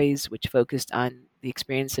Bad Boys, which focused on the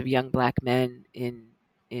experience of young Black men in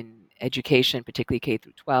education, particularly K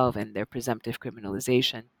through 12, and their presumptive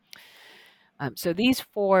criminalization. So these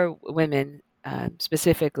four women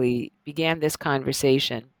specifically began this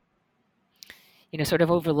conversation, sort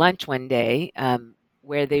of over lunch one day,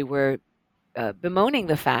 where they were bemoaning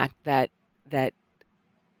the fact that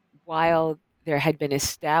while there had been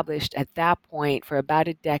established at that point for about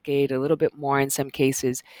a decade, a little bit more in some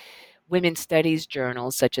cases, women's studies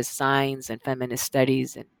journals such as Signs and Feminist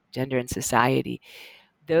Studies and Gender and Society,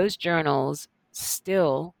 those journals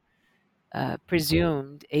still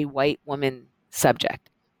presumed a white woman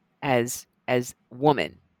subject as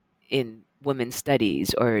woman in women's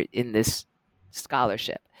studies or in this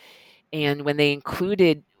scholarship. And when they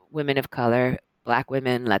included women of color, Black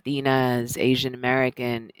women, Latinas, Asian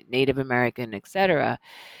American, Native American, etc.,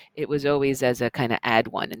 it was always as a kind of add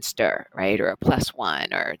one and stir, right? Or a plus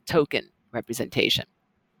one or token representation.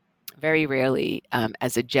 Very rarely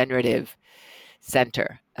as a generative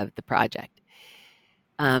center of the project.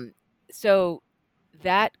 So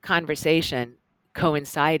that conversation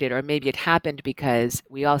coincided, or maybe it happened because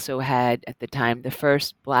we also had at the time the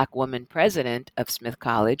first Black woman president of Smith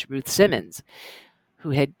College, Ruth Simmons, who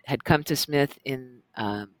had come to Smith in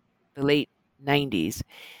the late 90s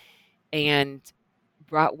and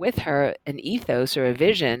brought with her an ethos or a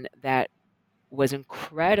vision that was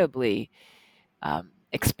incredibly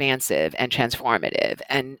expansive and transformative,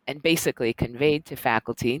 and basically conveyed to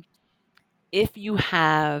faculty, if you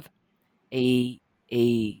have a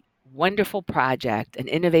wonderful project, an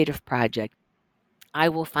innovative project, I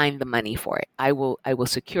will find the money for it. I will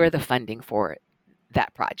secure the funding for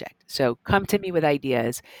that project. So come to me with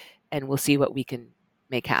ideas and we'll see what we can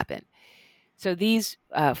make happen. So these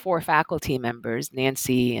four faculty members,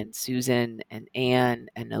 Nancy and Susan and Anne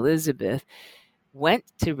and Elizabeth, went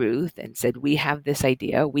to Ruth and said, we have this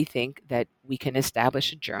idea. We think that we can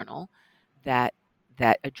establish a journal that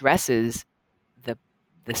addresses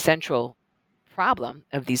the central problem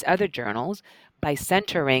of these other journals by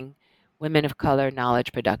centering women of color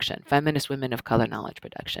knowledge production, feminist women of color knowledge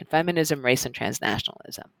production, feminism, race, and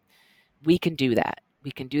transnationalism. We can do that.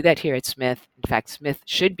 We can do that here at Smith. In fact, Smith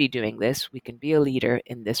should be doing this. We can be a leader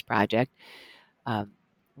in this project.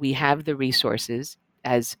 We have the resources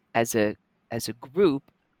as a group,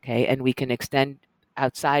 okay, and we can extend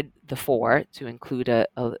outside the four to include an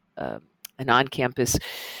on-campus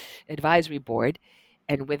advisory board.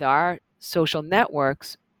 And with our social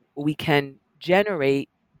networks, we can generate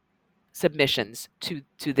submissions to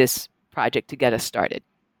this project to get us started.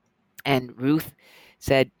 And Ruth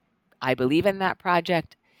said, I believe in that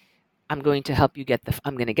project. I'm going to help you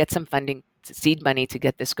I'm going to get some funding, seed money to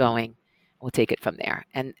get this going. We'll take it from there.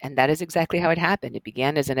 And that is exactly how it happened. It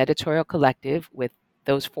began as an editorial collective with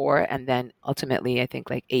those four, and then ultimately, I think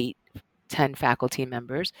 8-10 faculty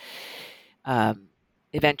members.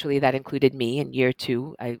 Eventually, that included me in year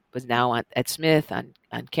 2. I was now at Smith on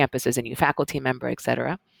campus as a new faculty member, et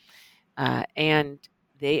cetera. And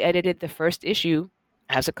they edited the first issue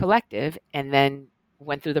as a collective and then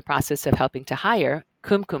went through the process of helping to hire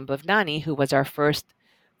Kumkum Bhavnani, who was our first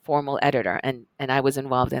formal editor. And I was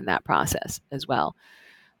involved in that process as well.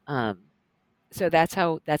 So that's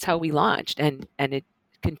how we launched, and it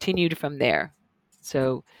continued from there.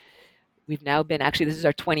 So we've now been, actually, this is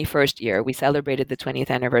our 21st year. We celebrated the 20th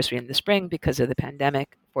anniversary in the spring because of the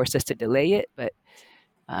pandemic, forced us to delay it, but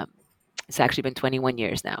it's actually been 21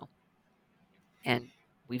 years now. And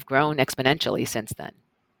we've grown exponentially since then.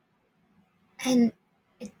 And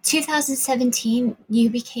in 2017, you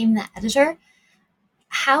became the editor.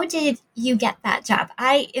 How did you get that job?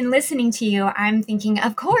 In listening to you, I'm thinking,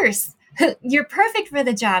 of course, you're perfect for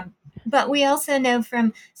the job. But we also know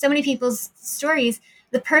from so many people's stories,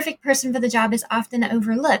 the perfect person for the job is often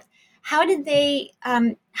overlooked. How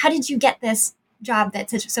did you get this job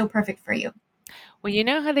that's so perfect for you? Well, you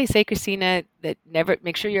know how they say, Christina, that never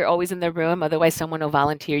make sure you're always in the room, otherwise someone will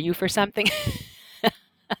volunteer you for something.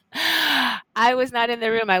 I was not in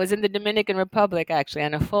the room. I was in the Dominican Republic, actually,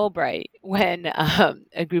 on a Fulbright when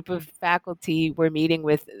a group of faculty were meeting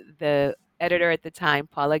with the editor at the time,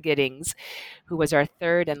 Paula Giddings, who was our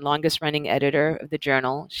third and longest running editor of the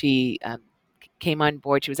journal. She came on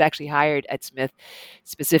board. She was actually hired at Smith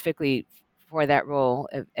specifically for that role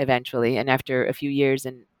eventually. And after a few years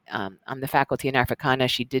on the faculty in Africana,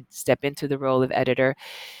 she did step into the role of editor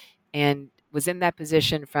and was in that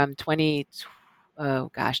position from 20, I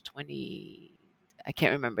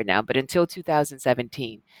can't remember now, but until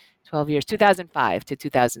 2017, 12 years, 2005 to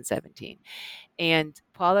 2017. And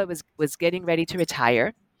Paula was getting ready to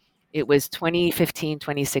retire. It was 2015,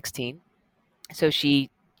 2016. So she,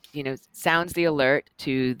 sounds the alert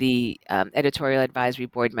to the editorial advisory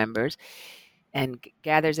board members and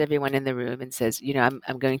gathers everyone in the room and says,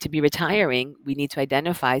 I'm going to be retiring. We need to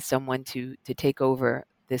identify someone to take over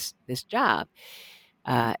this job.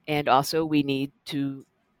 And also we need to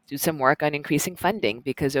do some work on increasing funding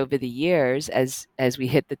because over the years, as we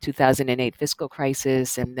hit the 2008 fiscal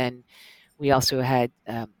crisis, and then we also had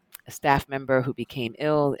a staff member who became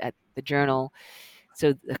ill at the journal.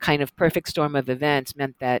 So the kind of perfect storm of events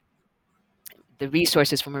meant that the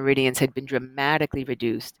resources for Meridians had been dramatically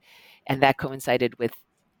reduced, and that coincided with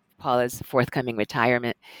Paula's forthcoming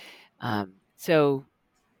retirement. So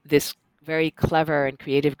this very clever and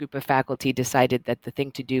creative group of faculty decided that the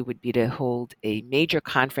thing to do would be to hold a major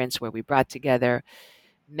conference where we brought together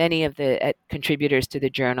many of the contributors to the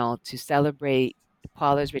journal to celebrate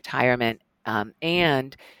Paula's retirement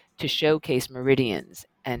and to showcase Meridians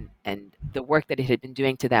and the work that it had been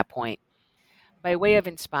doing to that point by way of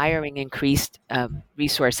inspiring increased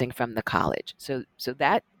resourcing from the college. So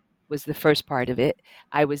that was the first part of it.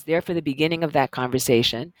 I was there for the beginning of that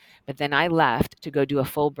conversation, but then I left to go do a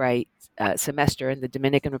Fulbright semester in the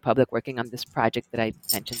Dominican Republic working on this project that I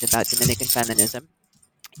mentioned about Dominican feminism.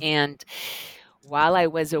 And while I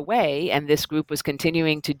was away and this group was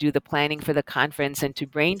continuing to do the planning for the conference and to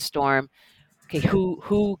brainstorm, okay,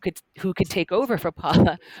 who could take over for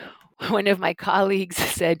Paula, one of my colleagues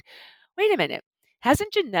said, wait a minute,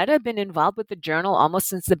 hasn't Janetta been involved with the journal almost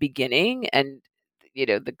since the beginning? And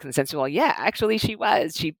the consensus, well, yeah, actually she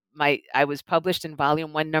was. I was published in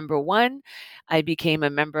volume 1, number 1. I became a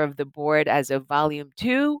member of the board as of volume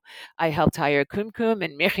 2. I helped hire Kumkum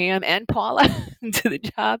and Miriam and Paula to the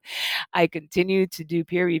job. I continued to do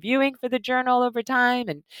peer reviewing for the journal over time.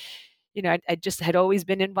 And, I just had always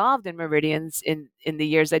been involved in Meridians in the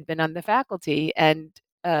years I'd been on the faculty. And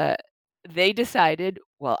they decided,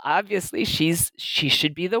 well, obviously she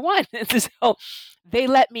should be the one. So they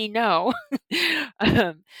let me know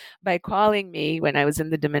by calling me when I was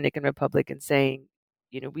in the Dominican Republic and saying,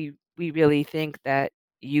 we really think that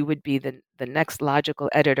you would be the next logical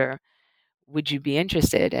editor. Would you be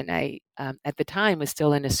interested? And I, at the time, was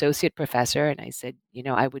still an associate professor. And I said,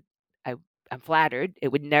 I'm flattered.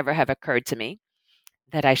 It would never have occurred to me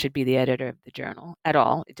that I should be the editor of the journal at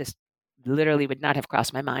all. It just literally would not have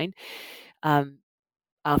crossed my mind. Um,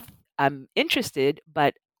 I'm interested,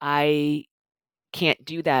 but I can't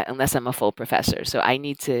do that unless I'm a full professor. So I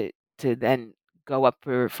need to then go up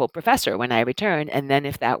for full professor when I return, and then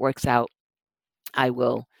if that works out, I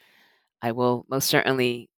will most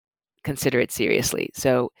certainly consider it seriously.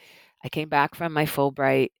 So I came back from my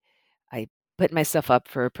Fulbright. I put myself up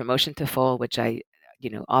for a promotion to full, which I,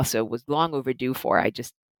 also was long overdue for. I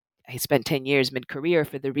spent 10 years mid-career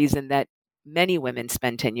for the reason that many women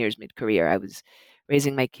spend 10 years mid-career. I was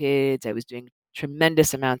raising my kids. I was doing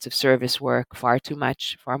tremendous amounts of service work, far too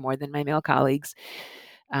much, far more than my male colleagues,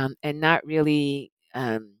 and not really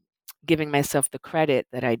giving myself the credit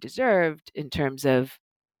that I deserved in terms of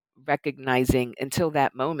recognizing until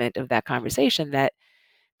that moment of that conversation that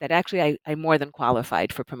actually I more than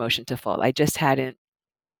qualified for promotion to full. I just hadn't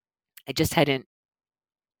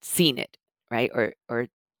seen it, right? Or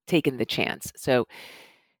taken the chance. So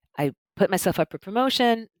I put myself up for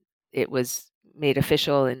promotion. It was made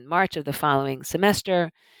official in March of the following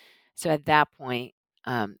semester. So at that point,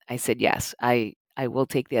 I said, yes, I will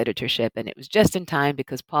take the editorship. And it was just in time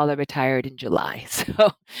because Paula retired in July. So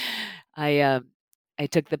I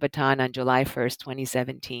took the baton on July 1st,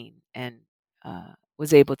 2017, and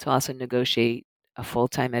was able to also negotiate a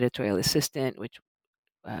full-time editorial assistant, which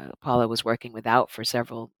Paula was working without for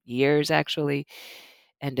several years, actually,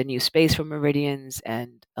 and a new space for Meridians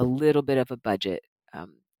and a little bit of a budget.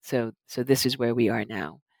 So this is where we are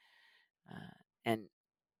now, and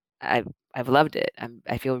I've loved it.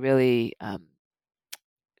 I feel really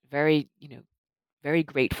very very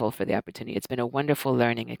grateful for the opportunity. It's been a wonderful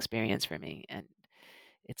learning experience for me, and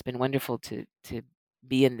it's been wonderful to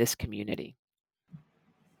be in this community.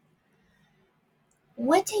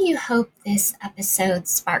 What do you hope this episode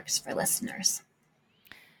sparks for listeners?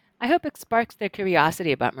 I hope it sparks their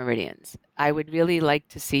curiosity about meridians. I would really like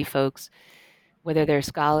to see folks, whether they're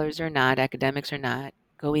scholars or not, academics or not,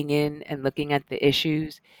 going in and looking at the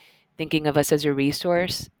issues, thinking of us as a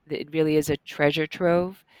resource. It really is a treasure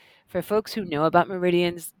trove. For folks who know about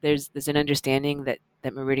meridians, there's an understanding that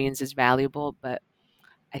meridians is valuable, but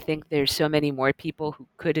I think there's so many more people who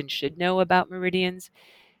could and should know about meridians,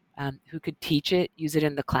 who could teach it, use it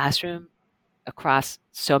in the classroom across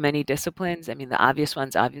so many disciplines. I mean, the obvious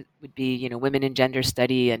ones would be, women and gender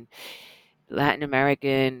study and Latin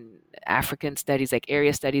American, African studies, like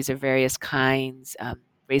area studies of various kinds,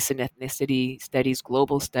 race and ethnicity studies,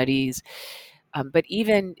 global studies, but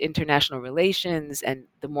even international relations and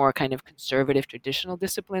the more kind of conservative traditional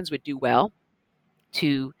disciplines would do well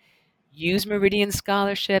to use meridian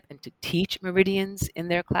scholarship and to teach meridians in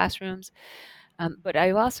their classrooms. But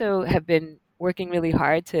I also have been working really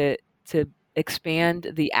hard to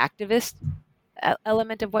expand the activist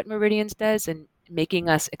element of what Meridians does and making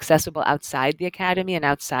us accessible outside the academy and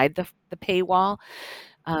outside the paywall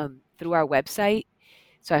through our website.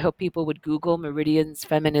 So I hope people would Google Meridians,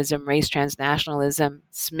 Feminism, Race, Transnationalism,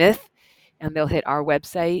 Smith, and they'll hit our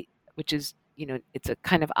website, which is, it's a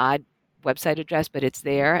kind of odd website address, but it's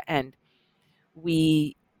there. And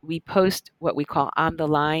we post what we call on the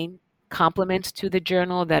line compliments to the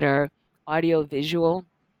journal that are audio visual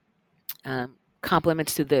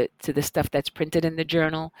compliments to the stuff that's printed in the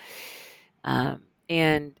journal.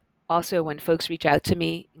 And also when folks reach out to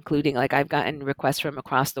me, including like I've gotten requests from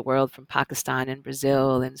across the world, from Pakistan and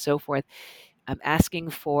Brazil and so forth, I'm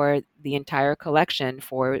asking for the entire collection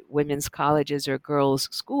for women's colleges or girls'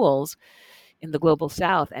 schools in the global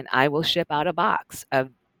south. And I will ship out a box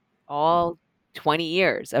of all 20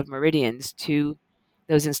 years of Meridians to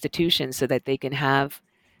those institutions so that they can have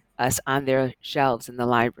us on their shelves in the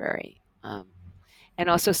library. And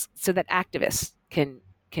also so that activists can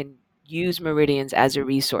use Meridians as a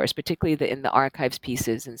resource, particularly in the archives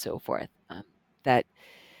pieces and so forth. That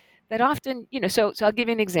often, so I'll give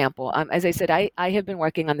you an example. As I said, I have been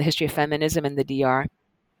working on the history of feminism in the DR.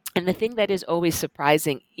 And the thing that is always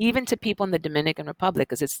surprising, even to people in the Dominican Republic,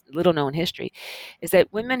 because it's little known history, is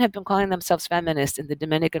that women have been calling themselves feminists in the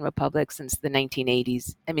Dominican Republic since the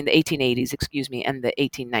 1880s, and the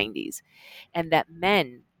 1890s, and that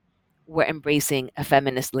men were embracing a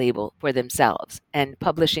feminist label for themselves and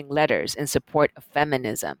publishing letters in support of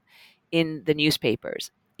feminism in the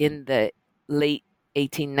newspapers in the late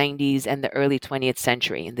 1890s and the early 20th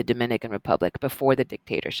century in the Dominican Republic before the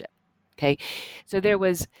dictatorship. Okay, so there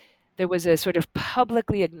was a sort of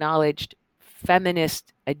publicly acknowledged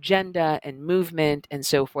feminist agenda and movement and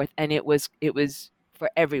so forth, and it was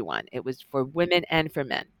for everyone. It was for women and for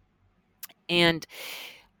men. And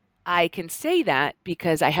I can say that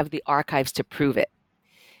because I have the archives to prove it.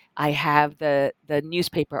 I have the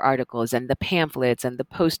newspaper articles and the pamphlets and the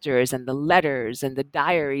posters and the letters and the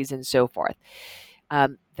diaries and so forth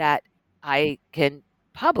that I can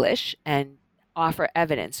publish and offer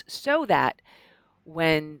evidence so that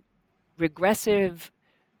when regressive,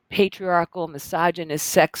 patriarchal,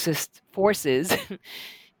 misogynist, sexist forces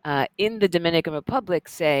in the Dominican Republic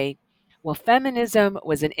say, well, feminism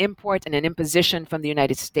was an import and an imposition from the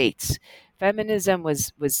United States. Feminism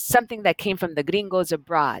was something that came from the gringos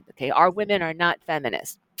abroad. Okay, our women are not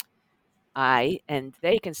feminists. And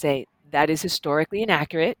they can say that is historically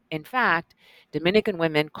inaccurate. In fact, Dominican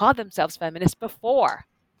women called themselves feminists before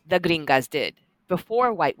the gringas did,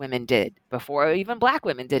 before white women did, before even black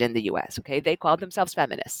women did in the US. Okay, they called themselves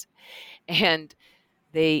feminists. And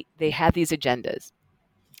they had these agendas.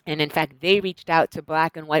 And in fact, they reached out to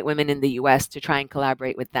black and white women in the US to try and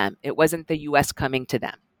collaborate with them. It wasn't the US coming to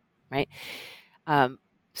them, right?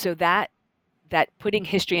 So that putting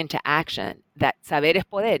history into action, that saber es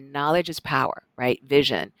poder, knowledge is power, right?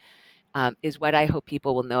 Vision, is what I hope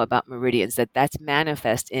people will know about Meridians, that's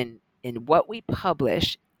manifest in what we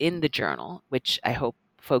publish in the journal, which I hope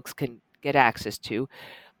folks can get access to,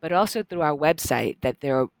 but also through our website, that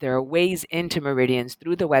there are ways into Meridians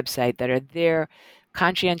through the website that are there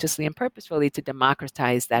conscientiously and purposefully to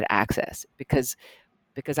democratize that access, because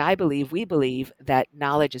we believe that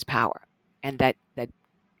knowledge is power, and that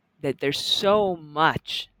there's so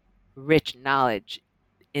much rich knowledge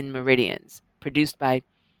in Meridians produced by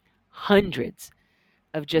hundreds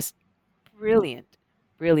of just brilliant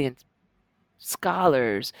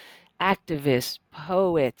scholars, activists,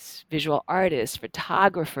 poets, visual artists,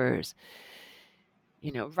 photographers,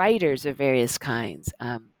 writers of various kinds.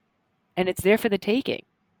 And it's there for the taking.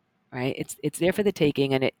 right? It's there for the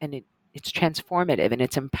taking, and it's transformative and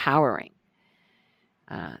it's empowering.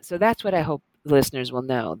 So that's what I hope listeners will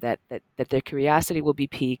know, that their curiosity will be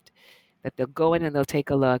piqued, that they'll go in and they'll take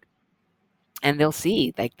a look, and they'll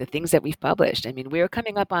see like the things that we've published. I mean, we're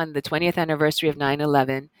coming up on the 20th anniversary of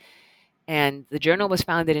 9/11, and the journal was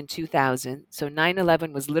founded in 2000. So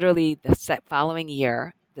 9/11 was literally the following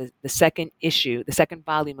year. The second issue, the second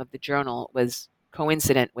volume of the journal was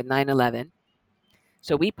coincident with 9/11.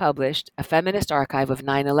 So we published a feminist archive of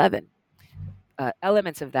 9/11.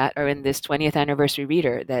 Elements of that are in this 20th anniversary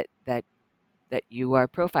reader that you are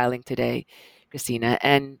profiling today, Christina,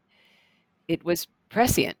 and it was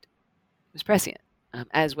prescient. It was prescient,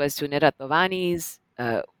 as was Sunera Tovani's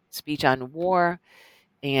speech on war,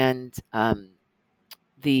 and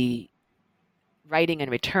the Writing and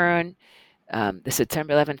Return, the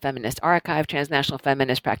September 11 Feminist Archive, Transnational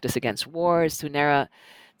Feminist Practice Against Wars, Sunera's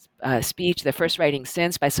speech, The First Writing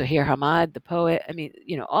Since by Sohair Hamad, the poet. I mean,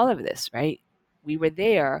 all of this, right? We were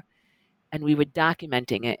there, and we were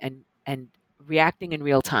documenting it and reacting in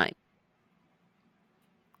real time.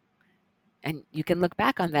 And you can look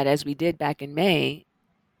back on that as we did back in May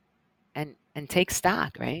and take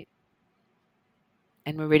stock, right?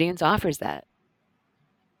 And Meridians offers that.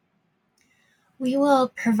 We will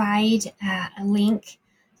provide a link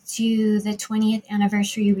to the 20th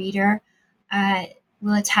anniversary reader.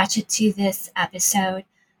 We'll attach it to this episode.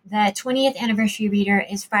 The 20th anniversary reader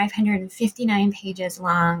is 559 pages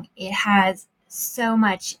long. It has so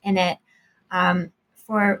much in it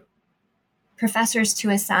for professors to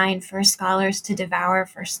assign, for scholars to devour,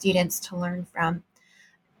 for students to learn from.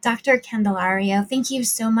 Dr. Candelario, thank you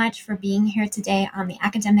so much for being here today on The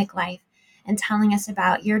Academic Life and telling us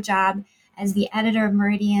about your job as the editor of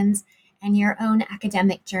Meridians and your own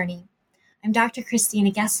academic journey. I'm Dr.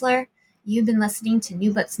 Christina Gessler. You've been listening to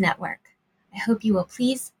New Books Network. I hope you will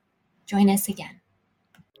please join us again.